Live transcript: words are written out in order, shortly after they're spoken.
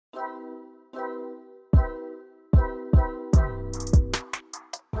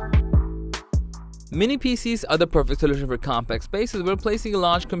Mini PCs are the perfect solution for compact spaces where placing a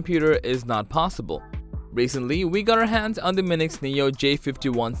large computer is not possible. Recently, we got our hands on the MINIX NEO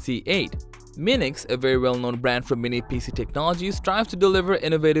J51-C8. MINIX, a very well-known brand for mini PC technology, strives to deliver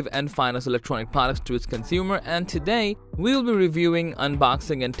innovative and finest electronic products to its consumer, and today we will be reviewing,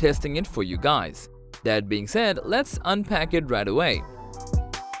 unboxing and testing it for you guys. That being said, let's unpack it right away.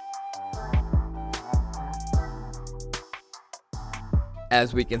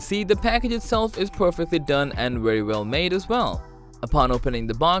 As we can see, the package itself is perfectly done and very well made as well. Upon opening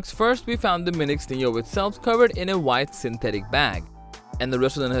the box, first we found the MINIX NEO itself covered in a white synthetic bag, and the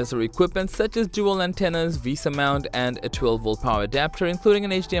rest of the necessary equipment such as dual antennas, VESA mount and a 12-volt power adapter including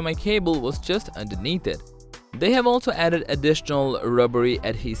an HDMI cable was just underneath it. They have also added additional rubbery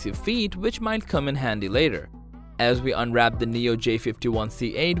adhesive feet which might come in handy later. As we unwrap the Neo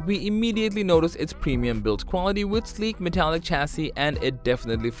J51-C8, we immediately notice its premium build quality with sleek metallic chassis, and it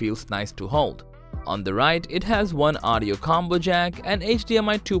definitely feels nice to hold. On the right, it has one audio combo jack, an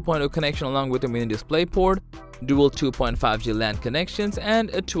HDMI 2.0 connection along with a mini display port, dual 2.5G LAN connections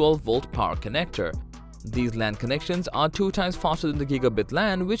and a 12-volt power connector. These LAN connections are 2 times faster than the gigabit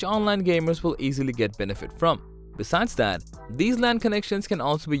LAN, which online gamers will easily get benefit from. Besides that, these LAN connections can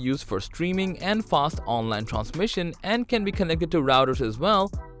also be used for streaming and fast online transmission and can be connected to routers as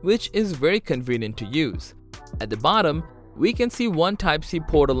well, which is very convenient to use. At the bottom, we can see one Type-C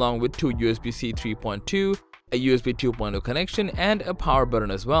port along with 2 USB-C 3.2, a USB 2.0 connection and a power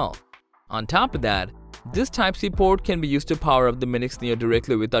button as well. On top of that, this Type-C port can be used to power up the MINIX NEO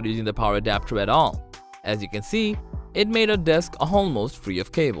directly without using the power adapter at all. As you can see, it made our desk almost free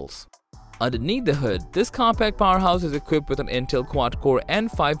of cables. Underneath the hood, this compact powerhouse is equipped with an Intel quad-core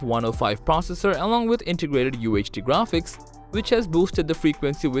N5105 processor along with integrated UHD graphics, which has boosted the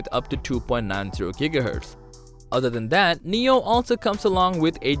frequency with up to 2.90 GHz. Other than that, Neo also comes along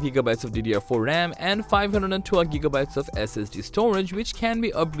with 8GB of DDR4 RAM and 512GB of SSD storage, which can be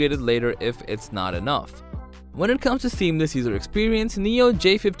upgraded later if it's not enough. When it comes to seamless user experience, Neo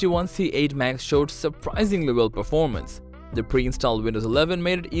J51-C8 Max showed surprisingly well performance. The pre-installed Windows 11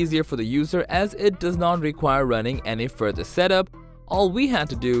 made it easier for the user as it does not require running any further setup. All we had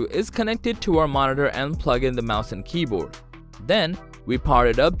to do is connect it to our monitor and plug in the mouse and keyboard. Then, we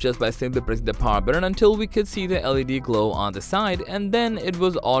powered it up just by simply pressing the power button until we could see the LED glow on the side, and then it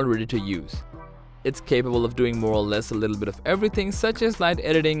was all ready to use. It's capable of doing more or less a little bit of everything such as light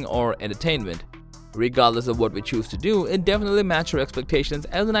editing or entertainment. Regardless of what we choose to do, it definitely matched our expectations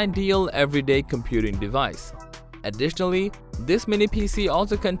as an ideal everyday computing device. Additionally, this mini PC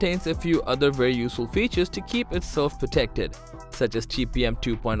also contains a few other very useful features to keep itself protected, such as TPM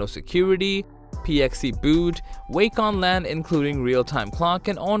 2.0 security, PXE boot, Wacom LAN including real-time clock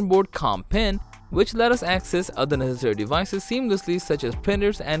and onboard COM pin, which let us access other necessary devices seamlessly such as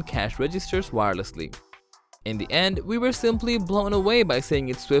printers and cash registers wirelessly. In the end, we were simply blown away by seeing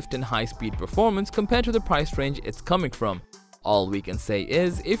its swift and high-speed performance compared to the price range it's coming from. All we can say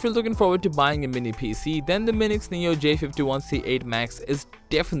is, if you're looking forward to buying a mini PC, then the MINIX NEO J51-C8 Max is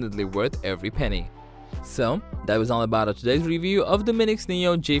definitely worth every penny. So, that was all about today's review of the MINIX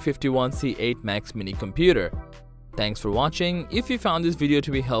NEO J51-C8 Max mini computer. Thanks for watching. If you found this video to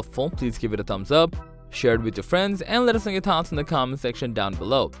be helpful, please give it a thumbs up, share it with your friends, and let us know your thoughts in the comment section down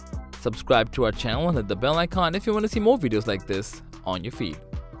below. Subscribe to our channel and hit the bell icon if you want to see more videos like this on your feed.